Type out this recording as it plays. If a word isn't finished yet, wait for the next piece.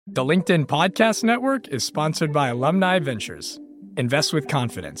The LinkedIn Podcast Network is sponsored by Alumni Ventures. Invest with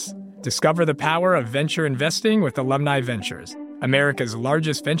confidence. Discover the power of venture investing with Alumni Ventures, America's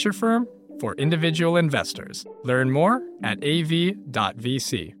largest venture firm for individual investors. Learn more at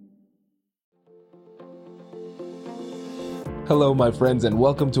av.vc. Hello, my friends, and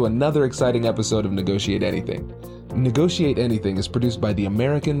welcome to another exciting episode of Negotiate Anything. Negotiate Anything is produced by the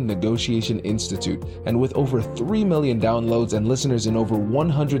American Negotiation Institute, and with over 3 million downloads and listeners in over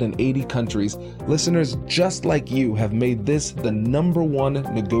 180 countries, listeners just like you have made this the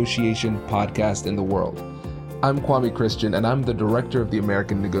 #1 negotiation podcast in the world. I'm Kwame Christian, and I'm the director of the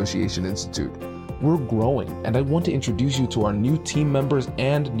American Negotiation Institute. We're growing, and I want to introduce you to our new team members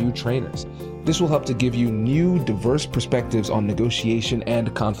and new trainers. This will help to give you new, diverse perspectives on negotiation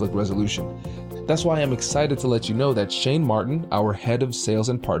and conflict resolution. That's why I'm excited to let you know that Shane Martin, our head of sales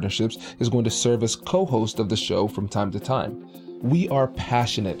and partnerships, is going to serve as co-host of the show from time to time. We are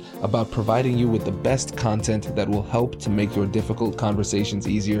passionate about providing you with the best content that will help to make your difficult conversations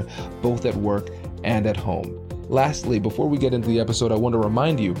easier, both at work and at home. Lastly, before we get into the episode, I want to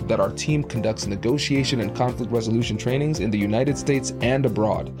remind you that our team conducts negotiation and conflict resolution trainings in the United States and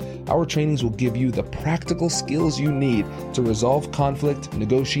abroad. Our trainings will give you the practical skills you need to resolve conflict,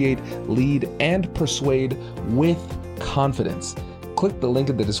 negotiate, lead, and persuade with confidence. Click the link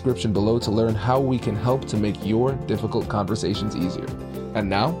in the description below to learn how we can help to make your difficult conversations easier. And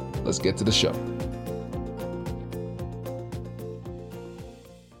now, let's get to the show.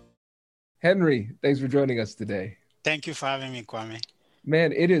 Henry, thanks for joining us today. Thank you for having me, Kwame.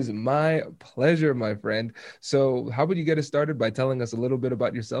 Man, it is my pleasure, my friend. So how about you get us started by telling us a little bit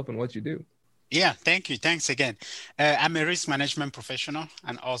about yourself and what you do? Yeah, thank you. Thanks again. I'm a risk management professional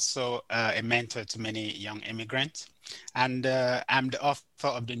and also a mentor to many young immigrants. And I'm the author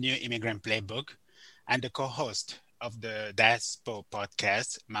of the New Immigrant Playbook and the co-host of the Diaspora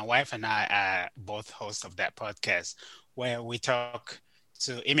podcast. My wife and I are both hosts of that podcast where we talk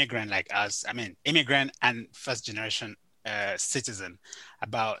to immigrant like us, immigrant and first generation citizen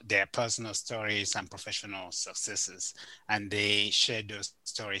about their personal stories and professional successes. And they share those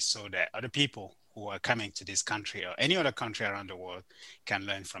stories so that other people who are coming to this country or any other country around the world can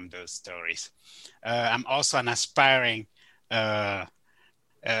learn from those stories. I'm also an aspiring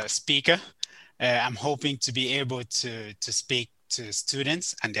speaker. I'm hoping to be able to speak to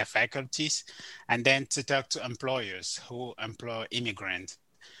students and their faculties, and then to talk to employers who employ immigrants.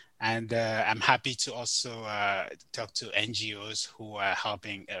 And I'm happy to also talk to NGOs who are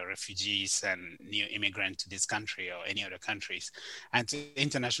helping refugees and new immigrants to this country or any other countries, and to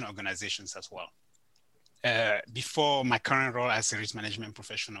international organizations as well. Before my current role as a risk management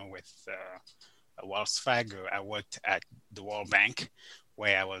professional with Wells Fargo, I worked at the World Bank,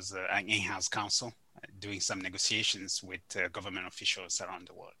 where I was an in-house counsel doing some negotiations with government officials around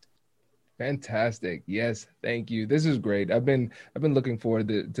the world. Fantastic. Yes, thank you. This is great. I've been looking forward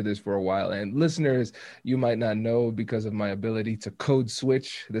to this for a while. And listeners, you might not know because of my ability to code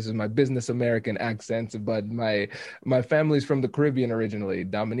switch. This is my business American accent, but my family's from the Caribbean originally.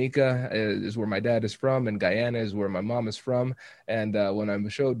 Dominica is where my dad is from, and Guyana is where my mom is from. And when I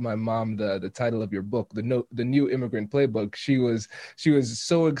showed my mom the title of your book, the New Immigrant Playbook, she was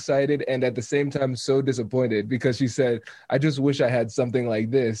so excited and at the same time so disappointed because she said, "I just wish I had something like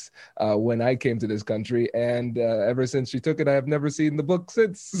this when I came to this country." And ever since she took it, I have never seen the book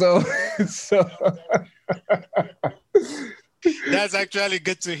since. So That's actually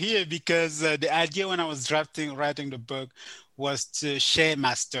good to hear, because the idea when I was writing the book was to share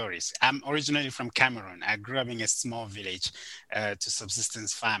my stories. I'm originally from Cameroon. I grew up in a small village to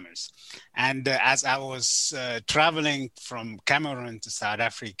subsistence farmers. And as I was traveling from Cameroon to South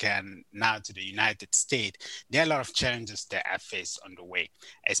Africa and now to the United States, there are a lot of challenges that I faced on the way,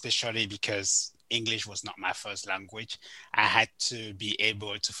 especially because English was not my first language. I had to be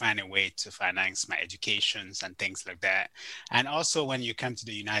able to find a way to finance my educations and things like that. And also when you come to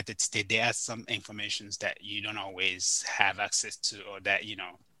the United States, there are some informations that you don't always have access to, or that,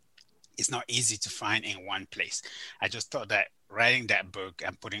 it's not easy to find in one place. I just thought that writing that book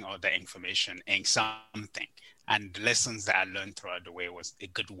and putting all that information in something and the lessons that I learned throughout the way was a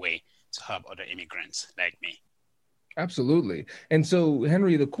good way to help other immigrants like me. Absolutely. And so,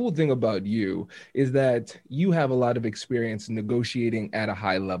 Henry, the cool thing about you is that you have a lot of experience negotiating at a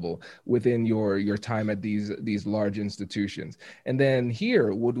high level within your time at these large institutions. And then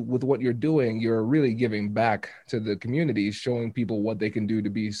here, with what you're doing, you're really giving back to the community, showing people what they can do to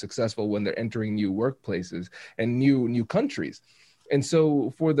be successful when they're entering new workplaces and new countries. And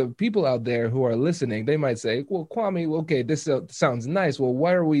so for the people out there who are listening, they might say, well, Kwame, okay, this sounds nice. Well,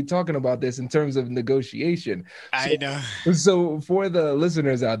 why are we talking about this in terms of negotiation? I know. So for the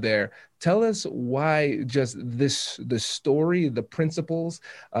listeners out there, tell us why just the story, the principles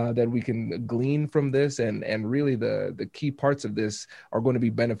that we can glean from this, and really the key parts of this are going to be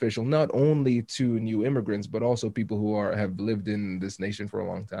beneficial not only to new immigrants, but also people who have lived in this nation for a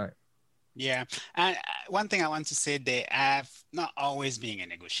long time. Yeah. And one thing I want to say that I've not always been a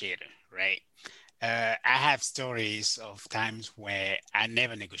negotiator, right? I have stories of times where I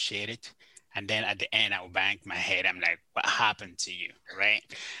never negotiated. And then at the end, I will bang my head. I'm like, what happened to you, right?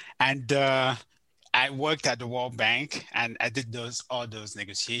 And I worked at the World Bank and I did all those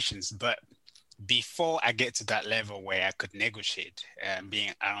negotiations. But before I get to that level where I could negotiate,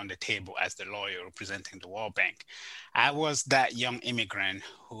 being around the table as the lawyer representing the World Bank, I was that young immigrant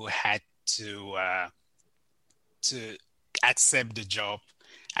who had to accept the job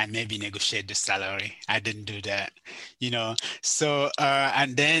and maybe negotiate the salary. I didn't do that, So,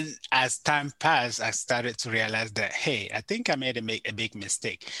 and then as time passed, I started to realize that, hey, I think I made a big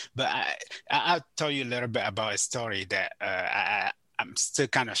mistake. But I'll tell you a little bit about a story that I'm still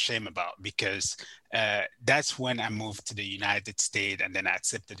kind of ashamed about, because that's when I moved to the United States and then I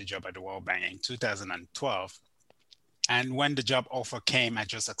accepted the job at the World Bank in 2012. And when the job offer came, I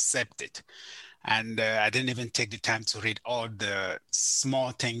just accepted. And I didn't even take the time to read all the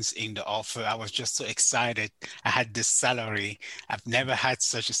small things in the offer. I was just so excited. I had this salary. I've never had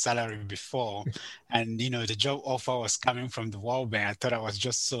such a salary before. And, the job offer was coming from the World Bank. I thought I was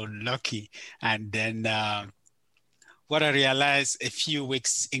just so lucky. And then what I realized a few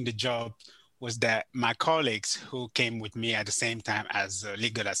weeks in the job was that my colleagues who came with me at the same time as a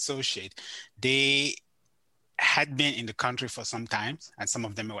legal associate, they had been in the country for some time, and some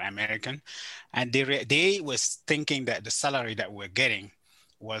of them were American, and they was thinking that the salary that we're getting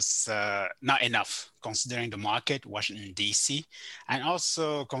was not enough, considering the market, Washington, D.C., and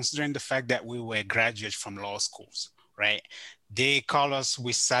also considering the fact that we were graduates from law schools, right? They call us,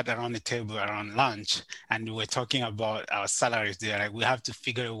 we sat around the table around lunch and we were talking about our salaries. They're like, we have to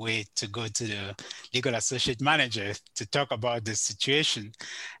figure a way to go to the legal associate manager to talk about the situation.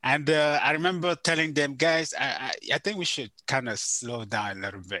 And I remember telling them, guys, I think we should kind of slow down a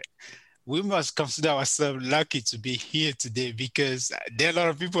little bit. We must consider ourselves lucky to be here today, because there are a lot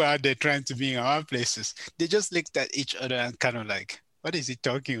of people out there trying to be in our places. They just looked at each other and kind of like, what is he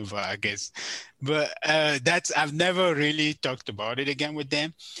talking about, I guess? But I've never really talked about it again with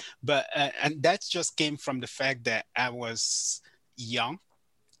them. But and that just came from the fact that I was young,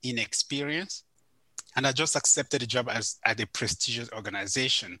 inexperienced, and I just accepted the job at a prestigious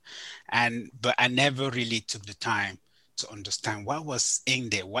organization. But I never really took the time to understand what was in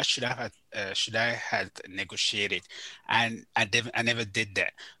there. What should I have negotiated? And I never did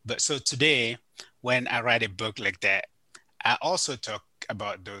that. But so today, when I write a book like that, I also talk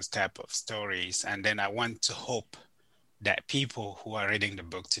about those type of stories. And then I want to hope that people who are reading the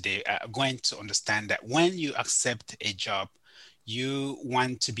book today are going to understand that when you accept a job, you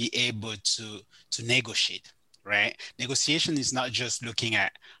want to be able to negotiate, right? Negotiation is not just looking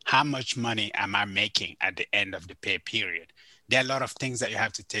at how much money am I making at the end of the pay period. There are a lot of things that you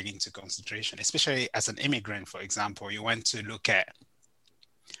have to take into consideration, especially as an immigrant, for example. You want to look at,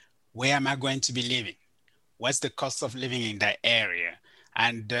 where am I going to be living? What's the cost of living in that area?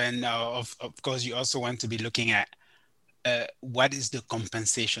 And then, of course, you also want to be looking at what is the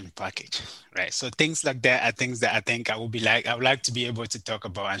compensation package, right? So things like that are things that I think I would like to be able to talk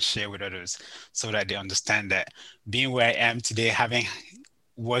about and share with others, so that they understand that being where I am today, having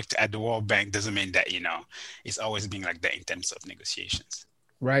worked at the World Bank, doesn't mean that, it's always been like that in terms of negotiations.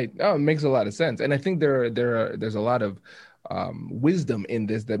 Right. Oh, it makes a lot of sense. And I think there's a lot of wisdom in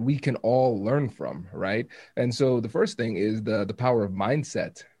this that we can all learn from, right? And so the first thing is the power of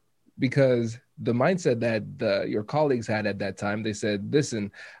mindset, because the mindset that your colleagues had at that time, they said,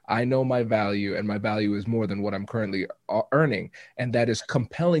 listen, I know my value, and my value is more than what I'm currently earning. And that is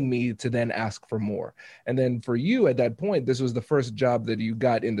compelling me to then ask for more. And then for you at that point, this was the first job that you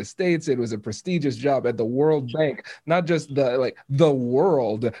got in the States. It was a prestigious job at the World Bank, not just the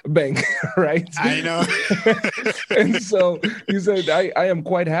World Bank, right? I know. And so you said, I am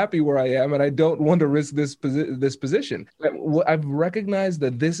quite happy where I am, and I don't want to risk this position. I've recognized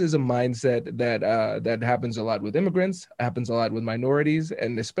that this is a mindset that happens a lot with immigrants, happens a lot with minorities,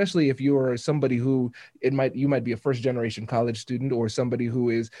 and especially if you are somebody who you might be a first generation college student, or somebody who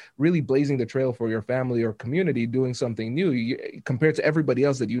is really blazing the trail for your family or community, doing something new. Compared to everybody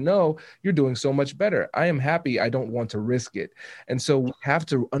else that you're doing so much better. I am happy. I don't want to risk it. And so we have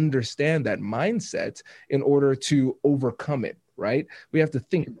to understand that mindset in order to overcome it. right? We have to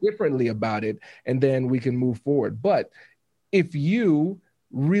think differently about it, and then we can move forward. But if you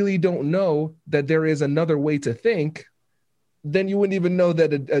really don't know that there is another way to think, then you wouldn't even know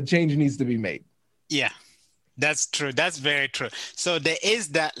that a change needs to be made. Yeah. That's true. That's very true. So there is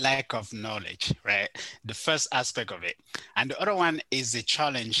that lack of knowledge, right? The first aspect of it. And the other one is the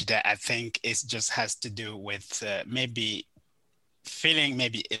challenge that I think is just has to do with maybe feeling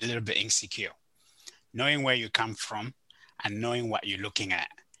maybe a little bit insecure, knowing where you come from and knowing what you're looking at.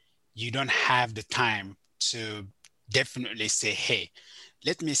 You don't have the time to definitely say, hey,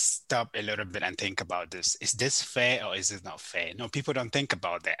 let me stop a little bit and think about this. Is this fair or is it not fair? No, people don't think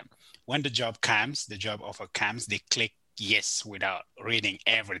about that. When the job offer comes, they click yes without reading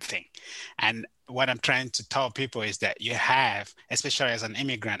everything. And what I'm trying to tell people is that you have, especially as an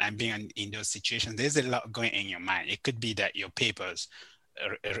immigrant and being in those situations, there's a lot going in your mind. It could be that your papers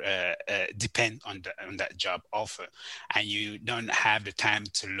depend on that job offer and you don't have the time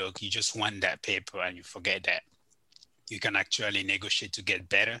to look. You just want that paper and you forget that you can actually negotiate to get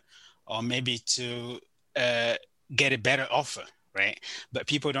better or maybe to get a better offer, right? But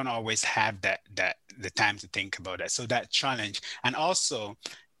people don't always have the time to think about that. So that challenge, and also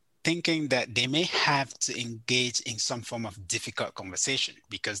thinking that they may have to engage in some form of difficult conversation,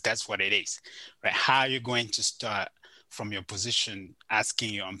 because that's what it is, right? How are you going to start from your position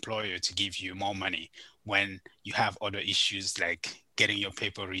asking your employer to give you more money when you have other issues like getting your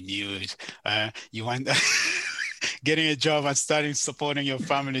paper renewed? You want getting a job and starting supporting your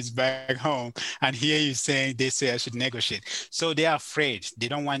families back home, and here you saying they say I should negotiate. So they are afraid. They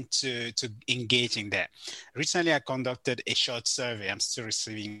don't want to engage in that. Recently, I conducted a short survey. I'm still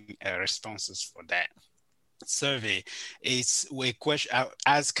receiving responses for that survey. It's a question I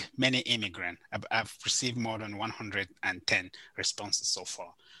ask many immigrants. I've received more than 110 responses so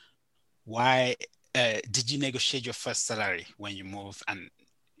far. Why did you negotiate your first salary when you move and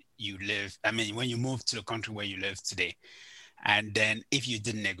when you move to the country where you live today? And then if you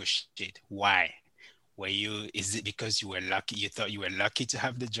didn't negotiate, why? Is it because you were lucky? You thought you were lucky to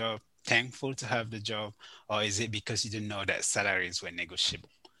have the job, thankful to have the job, or is it because you didn't know that salaries were negotiable?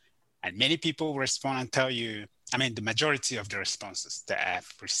 And many people respond and tell you, the majority of the responses that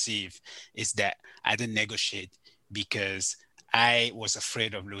I've received is that I didn't negotiate because I was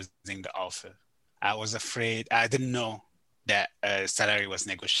afraid of losing the offer. I was afraid, I didn't know that salary was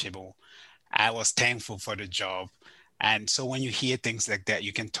negotiable. I was thankful for the job. And so when you hear things like that,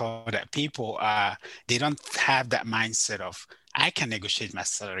 you can tell that people they don't have that mindset of, I can negotiate my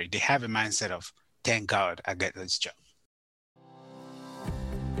salary. They have a mindset of, thank God I get this job.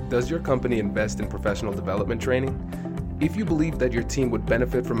 Does your company invest in professional development training? If you believe that your team would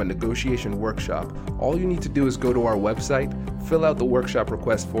benefit from a negotiation workshop, all you need to do is go to our website, fill out the workshop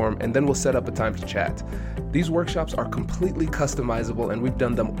request form, and then we'll set up a time to chat. These workshops are completely customizable, and we've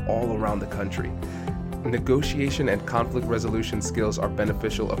done them all around the country. Negotiation and conflict resolution skills are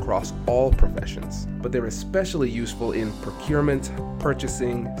beneficial across all professions, but they're especially useful in procurement,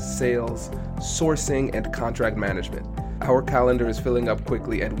 purchasing, sales, sourcing, and contract management. Our calendar is filling up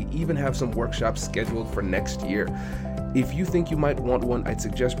quickly, and we even have some workshops scheduled for next year. If you think you might want one, I'd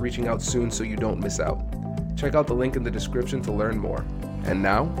suggest reaching out soon so you don't miss out. Check out the link in the description to learn more. And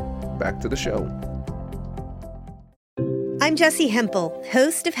now, back to the show. I'm Jessie Hempel,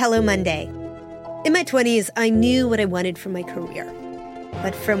 host of Hello Monday. In my 20s, I knew what I wanted from my career.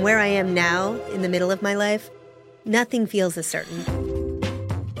 But from where I am now, in the middle of my life, nothing feels as certain.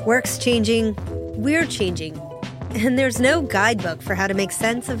 Work's changing, we're changing, and there's no guidebook for how to make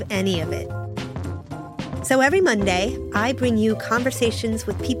sense of any of it. So every Monday, I bring you conversations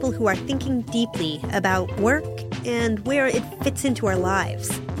with people who are thinking deeply about work and where it fits into our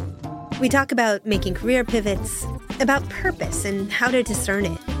lives. We talk about making career pivots, about purpose and how to discern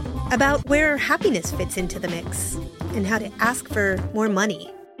it, about where happiness fits into the mix, and how to ask for more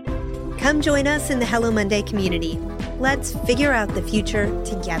money. Come join us in the Hello Monday community. Let's figure out the future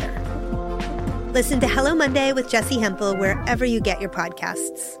together. Listen to Hello Monday with Jessie Hempel wherever you get your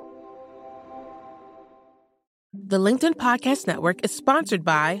podcasts. The LinkedIn Podcast Network is sponsored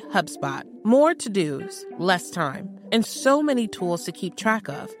by HubSpot. More to-dos, less time, and so many tools to keep track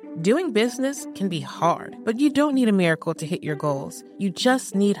of. Doing business can be hard, but you don't need a miracle to hit your goals. You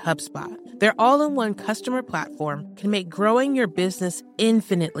just need HubSpot. Their all-in-one customer platform can make growing your business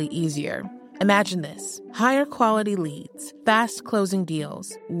infinitely easier. Imagine this: higher quality leads, fast closing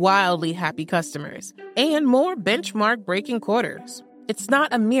deals, wildly happy customers, and more benchmark-breaking quarters. It's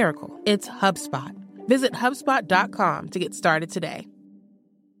not a miracle, it's HubSpot. Visit HubSpot.com to get started today.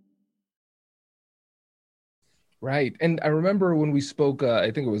 Right. And I remember when we spoke, I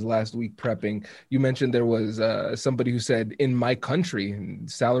think it was last week prepping, you mentioned there was somebody who said in my country,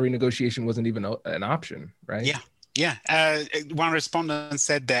 salary negotiation wasn't even an option, right? Yeah, yeah. One respondent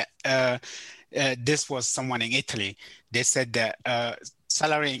said that this was someone in Italy. They said that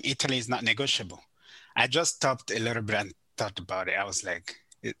salary in Italy is not negotiable. I just stopped a little bit and thought about it. I was like,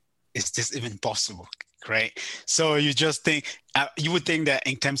 is this even possible? Right. So you just think, you would think that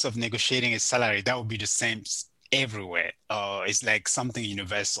in terms of negotiating a salary, that would be the same everywhere. It's like something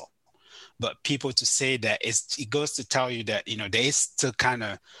universal. But people to say that, it goes to tell you that, there is still kind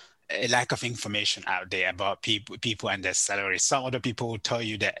of a lack of information out there about people and their salary. Some other people will tell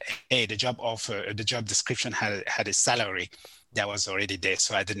you that, hey, the job offer, the job description had a salary that was already there,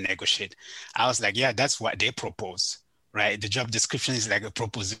 so I didn't negotiate. I was like, yeah, that's what they propose, right? The job description is like a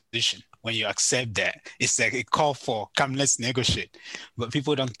proposition. When you accept that, it's like a call for, come, let's negotiate. But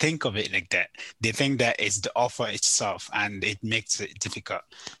people don't think of it like that. They think that it's the offer itself, and it makes it difficult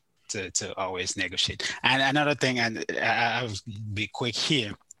to always negotiate. And another thing, and I'll be quick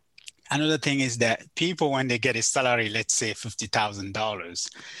here. Another thing is that people, when they get a salary, let's say $50,000,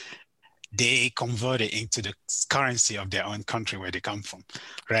 they convert it into the currency of their own country where they come from,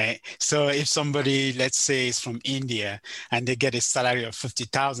 right? So if somebody, let's say, is from India and they get a salary of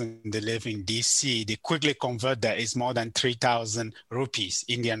 50,000, they live in DC, they quickly convert that. It's more than 3,000 rupees,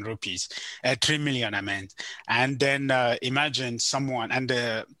 Indian rupees, 3 million, I meant. And then imagine someone,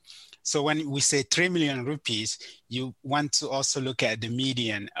 so when we say 3 million rupees, you want to also look at the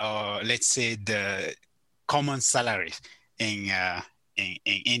median, or let's say the common salary in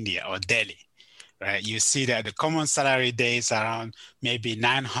India or Delhi, right? You see that the common salary there is around maybe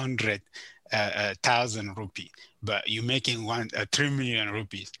 900,000 rupees, but you're making 3 million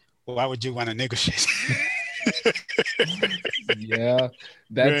rupees. Why would you want to negotiate? Yeah,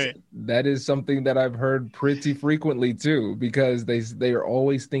 that is something that I've heard pretty frequently too, because they are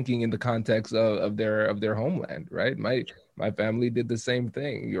always thinking in the context of their homeland, right? My family did the same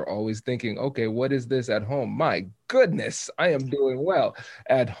thing. You're always thinking, okay, what is this at home? My goodness, I am doing well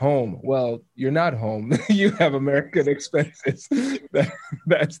at home. Well, you're not home. You have American expenses.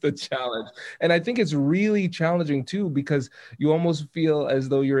 That's the challenge. And I think it's really challenging too, because you almost feel as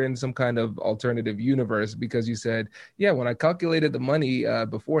though you're in some kind of alternative universe, because you said, yeah, when I calculated the money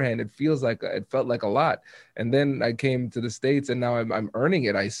beforehand, it felt like a lot. And then I came to the States and now I'm earning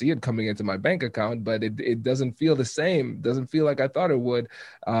it. I see it coming into my bank account, but it doesn't feel the same. Doesn't feel like I thought it would.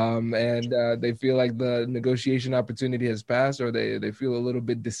 And they feel like the negotiation opportunity has passed, or they feel a little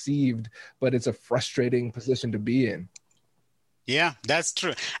bit deceived, but it's a frustrating position to be in. Yeah, that's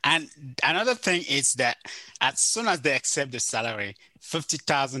true. And another thing is that as soon as they accept the salary,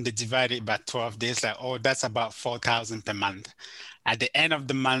 50,000, they divide it by 12 days, like, oh, that's about 4,000 per month. At the end of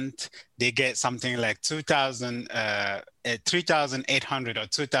the month, they get something like 3,800 or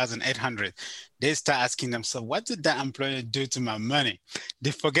 2,800. They start asking themselves, what did that employer do to my money?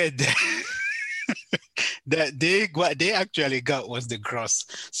 They forget that what they actually got was the gross.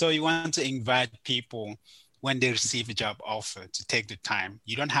 So you want to invite people, when they receive a job offer, to take the time.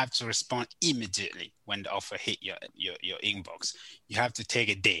 You don't have to respond immediately when the offer hit your inbox. You have to take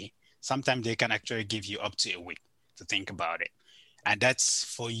a day. Sometimes they can actually give you up to a week to think about it. And that's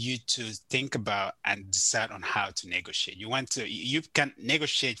for you to think about and decide on how to negotiate. You can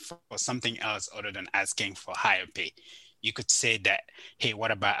negotiate for something else other than asking for higher pay. You could say that, hey, what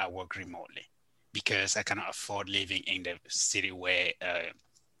about I work remotely? Because I cannot afford living in the city where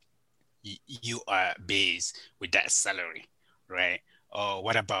you are based with that salary, right? Or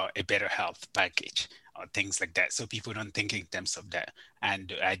what about a better health package or things like that? So people don't think in terms of that. And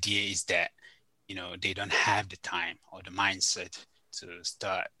the idea is that, they don't have the time or the mindset to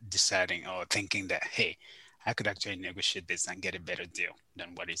start deciding or thinking that, hey, I could actually negotiate this and get a better deal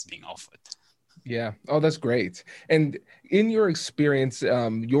than what is being offered. Yeah. Oh, that's great. And in your experience,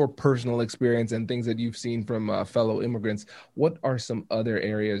 your personal experience and things that you've seen from fellow immigrants, what are some other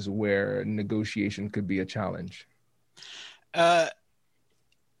areas where negotiation could be a challenge? I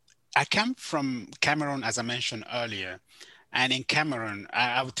come from Cameroon, as I mentioned earlier. And in Cameroon,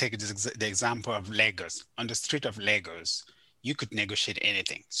 I would take the example of Lagos. On the street of Lagos, you could negotiate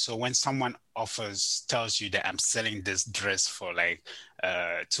anything. So when someone tells you that I'm selling this dress for like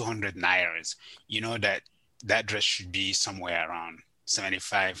 200 nairas, you know that dress should be somewhere around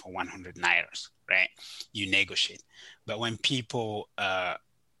 75 or 100 nairas, right? You negotiate. But when people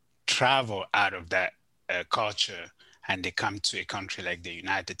travel out of that culture and they come to a country like the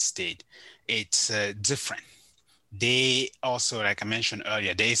United States, it's different. they also, like I mentioned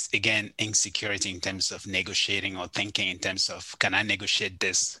earlier, there's again insecurity in terms of negotiating or thinking in terms of, can I negotiate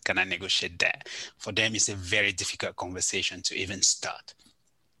this? Can I negotiate that? For them, it's a very difficult conversation to even start.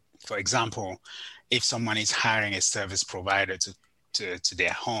 For example, if someone is hiring a service provider to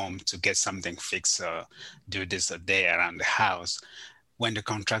their home to get something fixed or do this or that around the house, when the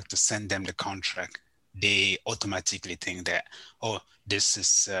contractor send them the contract, they automatically think that, oh, this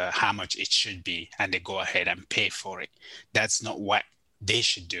is how much it should be, and they go ahead and pay for it. That's not what they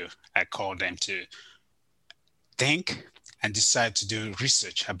should do. I call them to think and decide to do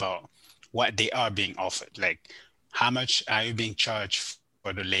research about what they are being offered. Like, how much are you being charged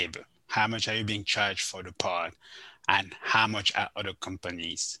for the labor? How much are you being charged for the part? And how much are other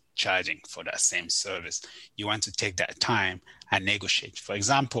companies charging for that same service? You want to take that time and negotiate. For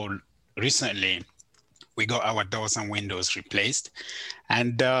example, recently, we got our doors and windows replaced,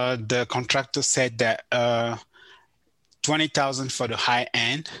 and the contractor said that $20,000 for the high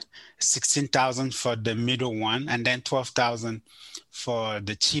end, $16,000 for the middle one, and then $12,000 for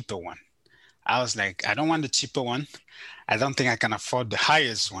the cheaper one. I was like, I don't want the cheaper one. I don't think I can afford the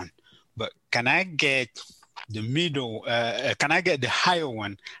highest one, but can I get the middle? Can I get the higher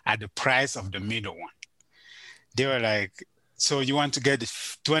one at the price of the middle one? They were like, so you want to get the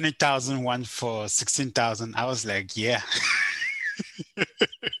 20,000 one for 16,000? I was like, yeah.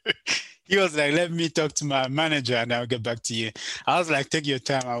 He was like, let me talk to my manager and I'll get back to you. I was like, take your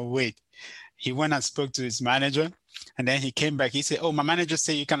time, I'll wait. He went and spoke to his manager, and then he came back. He said, oh, my manager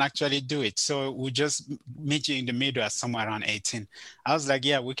said you can actually do it. So we'll just meet you in the middle at somewhere around 18. I was like,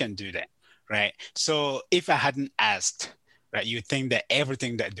 yeah, we can do that, right? So if I hadn't asked, right, you think that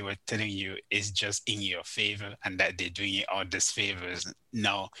everything that they were telling you is just in your favor and that they're doing you all these favors.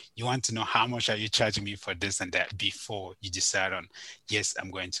 No, you want to know how much are you charging me for this and that before you decide on, yes,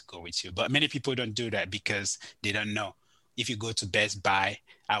 I'm going to go with you. But many people don't do that because they don't know. If you go to Best Buy,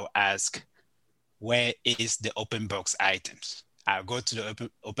 I'll ask, where is the open box items? I'll go to the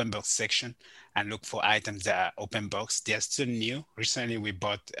open box section and look for items that are open box. They're still new. Recently, we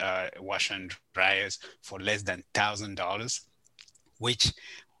bought washer and dryers for less than $1,000, which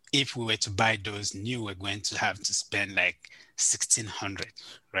if we were to buy those new, we're going to have to spend like $1,600,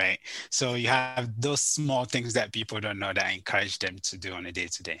 right? So you have those small things that people don't know that I encourage them to do on a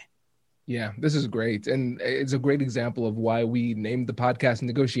day-to-day. Yeah, this is great. And it's a great example of why we named the podcast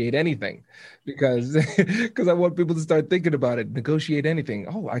Negotiate Anything, because I want people to start thinking about it. Negotiate anything.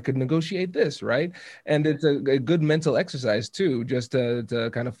 Oh, I could negotiate this, right? And it's a good mental exercise too, just to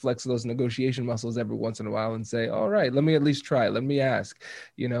kind of flex those negotiation muscles every once in a while and say, all right, let me at least try. Let me ask,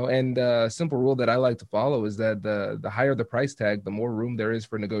 and a simple rule that I like to follow is that the higher the price tag, the more room there is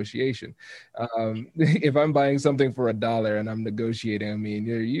for negotiation. If I'm buying something for $1 and I'm negotiating, I mean,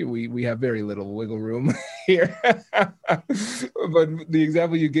 we have very little wiggle room here. But the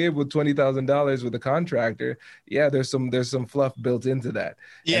example you gave with $20,000 with a contractor, yeah, there's some fluff built into that.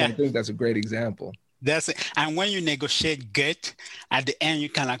 Yeah, and I think that's a great example. That's it. And when you negotiate good, at the end you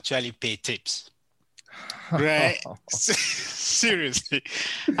can actually pay tips. Right? Seriously.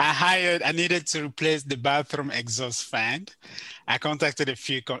 I needed to replace the bathroom exhaust fan. I contacted a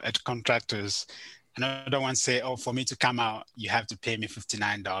few contractors. Another one said, oh, for me to come out, you have to pay me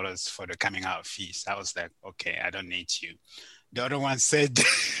 $59 for the coming out fees. I was like, okay, I don't need you. The other one said,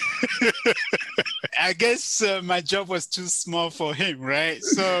 I guess my job was too small for him, right?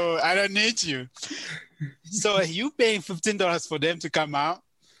 So I don't need you. So you paying $15 for them to come out,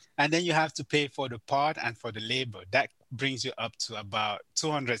 and then you have to pay for the part and for the labor. That brings you up to about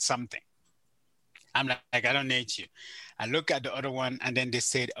 200 something. I'm like, I don't need you. I look at the other one, and then they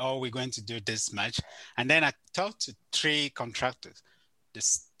said, oh, we're going to do this much. And then I talked to 3 contractors. The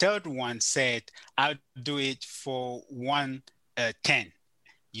third one said, I'll do it for $110.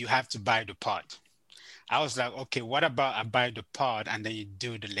 You have to buy the part. I was like, okay, what about I buy the part and then you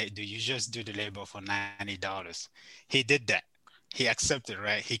just do the labor for $90? He did that. He accepted,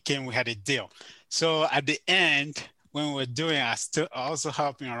 right? He came, we had a deal. So at the end, when we were doing, I also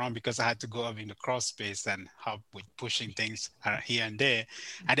helping around because I had to go up in the crawl space and help with pushing things here and there.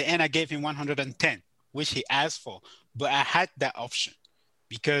 At the end, I gave him $110, which he asked for, but I had that option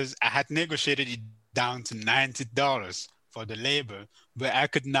because I had negotiated it down to $90 for the labor, but I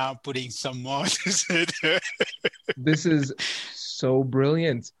could now put in some more. This is so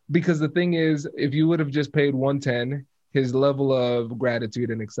brilliant, because the thing is, if you would have just paid $110, his level of gratitude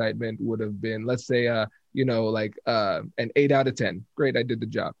and excitement would have been, let's say, an 8 out of 10. Great, I did the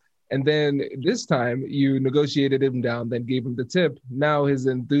job. And then this time you negotiated him down, then gave him the tip. Now his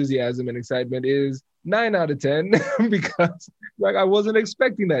enthusiasm and excitement is 9 out of 10 because like I wasn't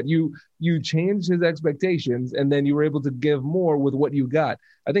expecting that. You changed his expectations and then you were able to give more with what you got.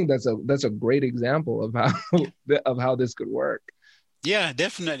 I think that's a great example of how this could work. Yeah,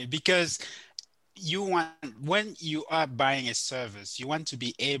 definitely. Because you want, when you are buying a service, you want to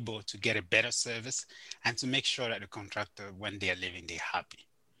be able to get a better service and to make sure that the contractor, when they are leaving, they're happy.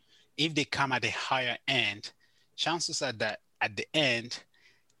 If they come at a higher end, chances are that at the end,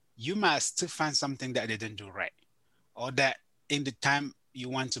 you might still find something that they didn't do right, or that in the time you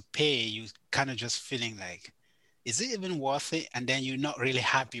want to pay, you kind of just feeling like, is it even worth it? And then you're not really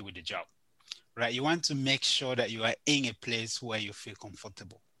happy with the job, right? You want to make sure that you are in a place where you feel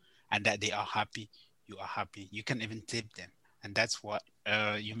comfortable and that they are happy, you are happy. You can even tip them. And that's what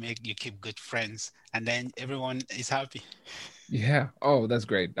you keep good friends, and then everyone is happy. Yeah. Oh, that's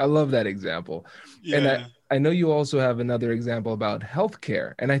great. I love that example. And Yeah. I know you also have another example about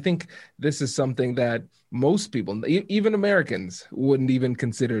healthcare. And I think this is something that most people, even Americans, wouldn't even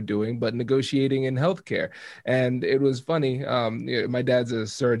consider doing, but negotiating in healthcare. And it was funny. My dad's a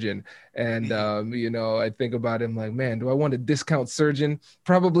surgeon. And, I think about him like, man, do I want a discount surgeon?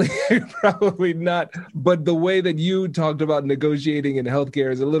 Probably, probably not. But the way that you talked about negotiating in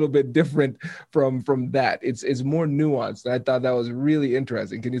healthcare is a little bit different from that. It's more nuanced. I thought that was really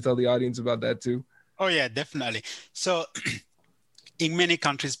interesting. Can you tell the audience about that too? Oh, yeah, definitely. So in many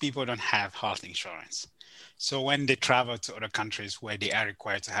countries, people don't have health insurance. So when they travel to other countries where they are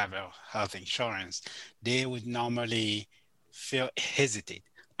required to have a health insurance, they would normally feel hesitate.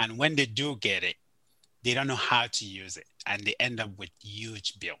 And when they do get it, they don't know how to use it. And they end up with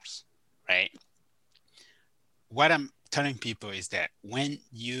huge bills, right? What I'm telling people is that when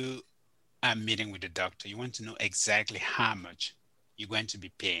you are meeting with the doctor, you want to know exactly how much you're going to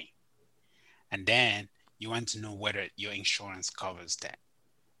be paying. And then you want to know whether your insurance covers that.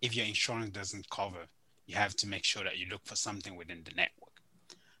 If your insurance doesn't cover, you have to make sure that you look for something within the network.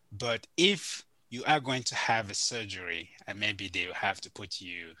 But if you are going to have a surgery and maybe they will have to put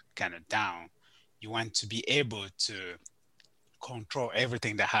you kind of down, you want to be able to control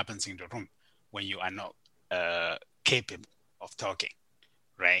everything that happens in the room when you are not capable of talking,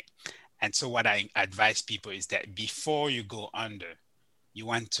 right? And so what I advise people is that before you go under, you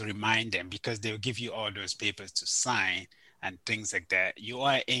want to remind them, because they'll give you all those papers to sign and things like that. You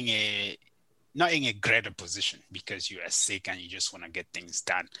are not in a greater position because you are sick and you just want to get things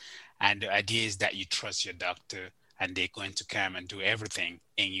done. And the idea is that you trust your doctor and they're going to come and do everything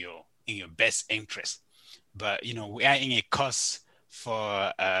in your best interest. But we are in a cost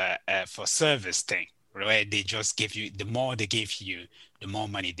for service thing, right? They just give you, the more they give you, the more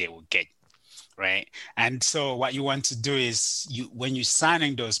money they will get. Right. And so what you want to do is when you're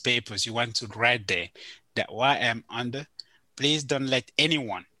signing those papers, you want to write there that while I'm under, please don't let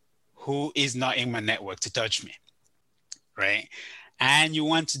anyone who is not in my network to touch me. Right. And you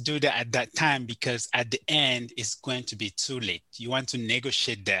want to do that at that time because at the end, it's going to be too late. You want to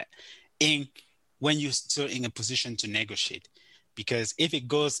negotiate that when you're still in a position to negotiate. Because if it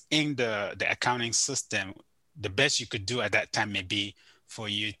goes in the accounting system, the best you could do at that time may be for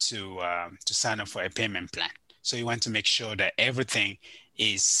you to sign up for a payment plan. So you want to make sure that everything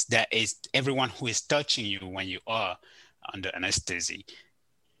is everyone who is touching you when you are under anesthesia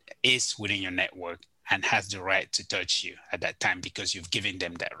is within your network and has the right to touch you at that time because you've given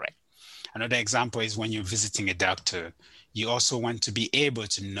them that right. Another example is when you're visiting a doctor, you also want to be able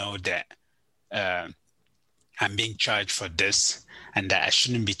to know that I'm being charged for this and that I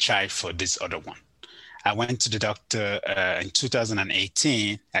shouldn't be charged for this other one. I went to the doctor in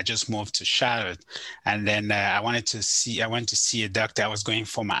 2018. I just moved to Charlotte. And then I went to see a doctor. I was going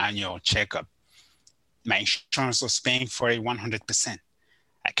for my annual checkup. My insurance was paying for it 100%.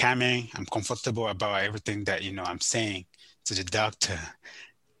 I came in, I'm comfortable about everything that, I'm saying to the doctor.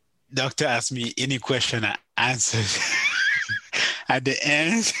 Doctor asked me any question, I answered. At the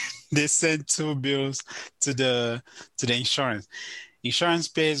end, they sent 2 bills to the insurance. Insurance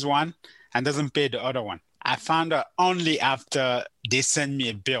pays one and doesn't pay the other one. I found out only after they sent me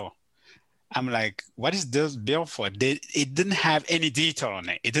a bill. I'm like, what is this bill for? It didn't have any detail on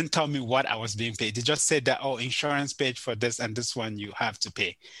it. It didn't tell me what I was being paid. It just said that, insurance paid for this and this one you have to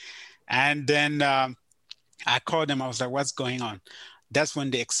pay. And then I called them. I was like, what's going on? That's when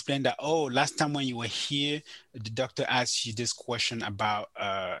they explained that, last time when you were here, the doctor asked you this question about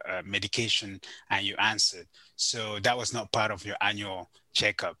medication and you answered. So that was not part of your annual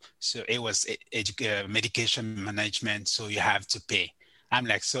checkup. So it was medication management. So you have to pay. I'm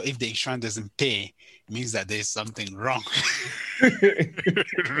like, so if the insurance doesn't pay, it means that there's something wrong.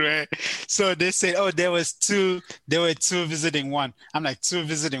 Right. So they said, oh, there were two visiting one. I'm like, two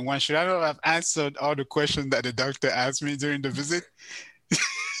visiting one. Should I not have answered all the questions that the doctor asked me during the visit?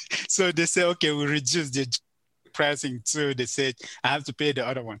 So they said, okay, we'll reduce the pricing too. They said, I have to pay the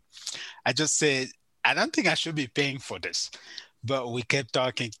other one. I just said, I don't think I should be paying for this. But we kept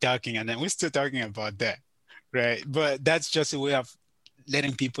talking, and then we're still talking about that. Right. But that's just a way of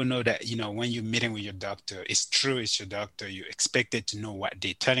letting people know that, when you're meeting with your doctor, it's true, it's your doctor. You expected to know what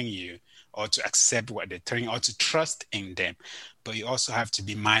they're telling you, or to accept what they're telling you, or to trust in them. But you also have to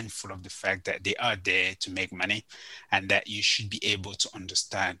be mindful of the fact that they are there to make money, and that you should be able to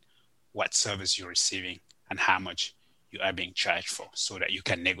understand what service you're receiving and how much you are being charged for, so that you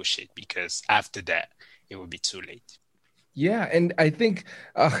can negotiate, because after that, it will be too late. Yeah, and I think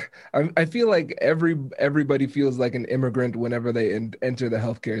I feel like everybody feels like an immigrant whenever they enter the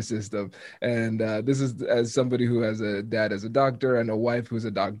healthcare system. And this is as somebody who has a dad as a doctor and a wife who's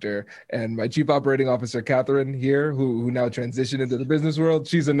a doctor, and my chief operating officer, Catherine, here, who now transitioned into the business world,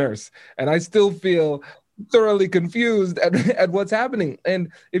 she's a nurse, and I still feel thoroughly confused at what's happening.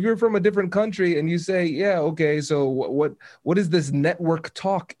 And if you're from a different country and you say, yeah, okay, so what is this network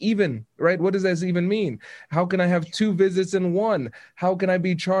talk even, right? What does this even mean? How can I have two visits in one? How can I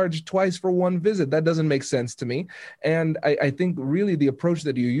be charged twice for one visit? That doesn't make sense to me. And I think really the approach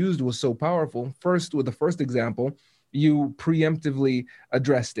that you used was so powerful. First, with the first example, you preemptively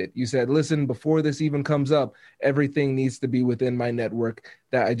addressed it. You said, listen, before this even comes up, everything needs to be within my network.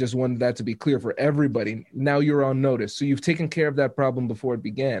 That I just wanted that to be clear for everybody. Now you're on notice. So you've taken care of that problem before it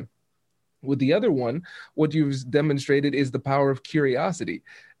began. With the other one, what you've demonstrated is the power of curiosity.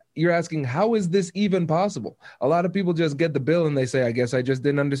 You're asking, how is this even possible? A lot of people just get the bill and they say, I guess I just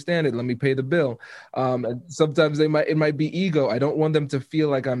didn't understand it. Let me pay the bill. And sometimes it might be ego. I don't want them to feel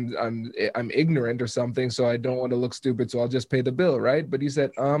like I'm ignorant or something, so I don't want to look stupid, so I'll just pay the bill, right? But you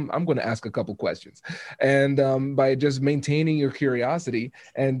said, I'm going to ask a couple questions. And by just maintaining your curiosity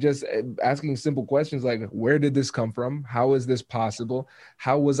and just asking simple questions like, where did this come from? How is this possible?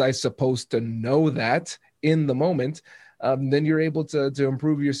 How was I supposed to know that in the moment? Then you're able to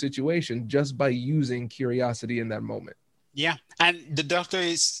improve your situation just by using curiosity in that moment. Yeah. And the doctor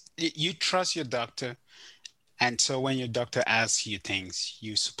you trust your doctor. And so when your doctor asks you things,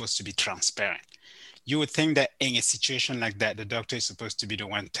 you're supposed to be transparent. You would think that in a situation like that, the doctor is supposed to be the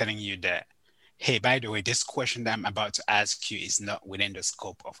one telling you that, hey, by the way, this question that I'm about to ask you is not within the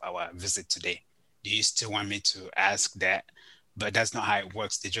scope of our visit today. Do you still want me to ask that? But that's not how it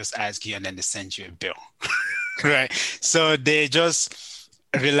works. They just ask you and then they send you a bill. Right. So they just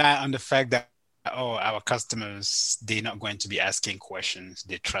rely on the fact that, oh, our customers, they're not going to be asking questions.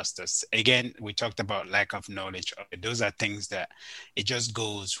 They trust us. Again, we talked about lack of knowledge. Those are things that it just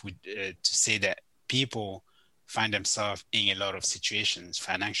goes with to say that people find themselves in a lot of situations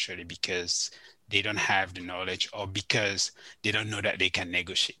financially because they don't have the knowledge or because they don't know that they can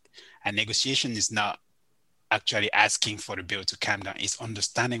negotiate. And negotiation is not actually asking for the bill to come down. It's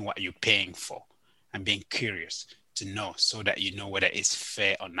understanding what you're paying for and being curious to know so that you know whether it's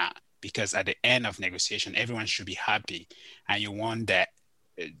fair or not. Because at the end of negotiation, everyone should be happy. And you want that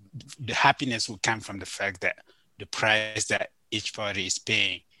the happiness will come from the fact that the price that each party is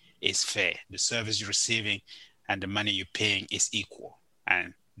paying is fair. The service you're receiving and the money you're paying is equal.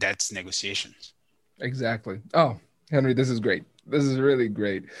 And that's negotiations. Exactly. Oh, Henry, this is great. This is really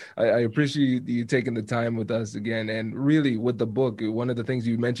great. I appreciate you taking the time with us again. And really with the book, one of the things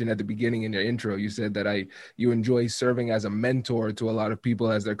you mentioned at the beginning in your intro, you said that you enjoy serving as a mentor to a lot of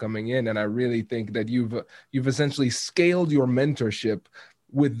people as they're coming in. And I really think that you've essentially scaled your mentorship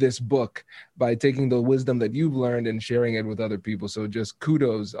with this book by taking the wisdom that you've learned and sharing it with other people. So just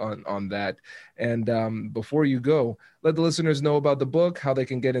kudos on that. And before you go, let the listeners know about the book, how they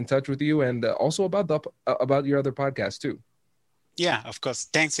can get in touch with you, and also about your other podcast too. Yeah, of course.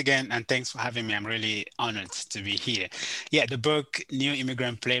 Thanks again. And thanks for having me. I'm really honored to be here. Yeah, the book, New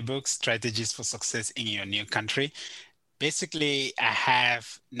Immigrant Playbook, Strategies for Success in Your New Country. Basically, I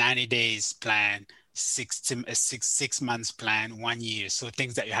have 90 days plan, 6 months plan, 1 year. So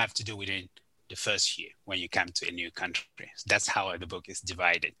things that you have to do within the first year when you come to a new country. That's how the book is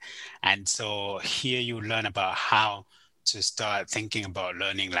divided. And so here you learn about how to start thinking about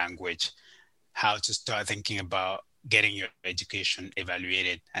learning language, how to start thinking about getting your education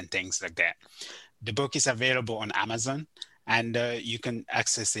evaluated and things like that. The book is available on Amazon and you can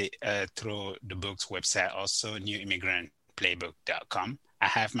access it through the book's website, also newimmigrantplaybook.com. I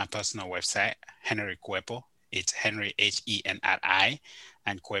have my personal website, Henry Kuepo. It's Henry, Henri,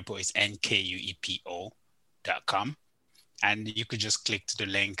 and Kuepo is NKUEPO.com. And you could just click to the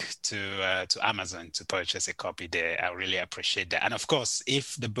link to Amazon to purchase a copy there. I really appreciate that. And of course,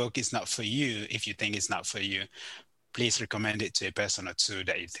 if the book is not for you, if you think it's not for you, please recommend it to a person or two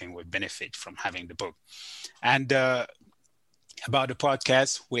that you think would benefit from having the book. And about the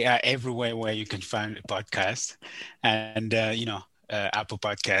podcast, we are everywhere where you can find a podcast. And, Apple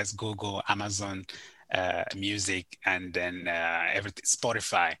Podcasts, Google, Amazon Music, and then everything,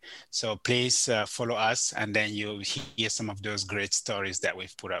 Spotify. So please follow us, and then you'll hear some of those great stories that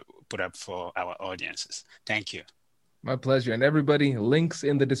we've put up for our audiences. Thank you. My pleasure. And everybody, links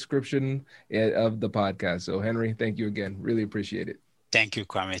in the description of the podcast. So Henry, thank you again. Really appreciate it. Thank you,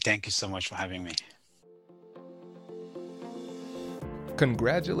 Kwame. Thank you so much for having me.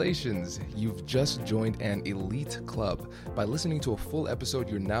 Congratulations! You've just joined an elite club. By listening to a full episode,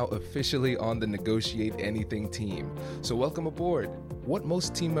 you're now officially on the Negotiate Anything team. So welcome aboard. What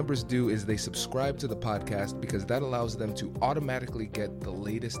most team members do is they subscribe to the podcast because that allows them to automatically get the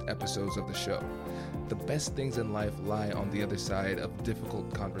latest episodes of the show. The best things in life lie on the other side of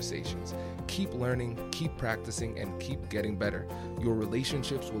difficult conversations. Keep learning, keep practicing, and keep getting better. Your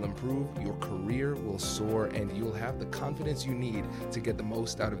relationships will improve, your career will soar, and you'll have the confidence you need to get the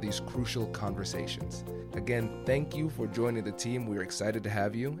most out of these crucial conversations. Again, thank you for joining the team. We're excited to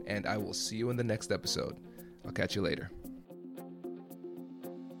have you, and I will see you in the next episode. I'll catch you later.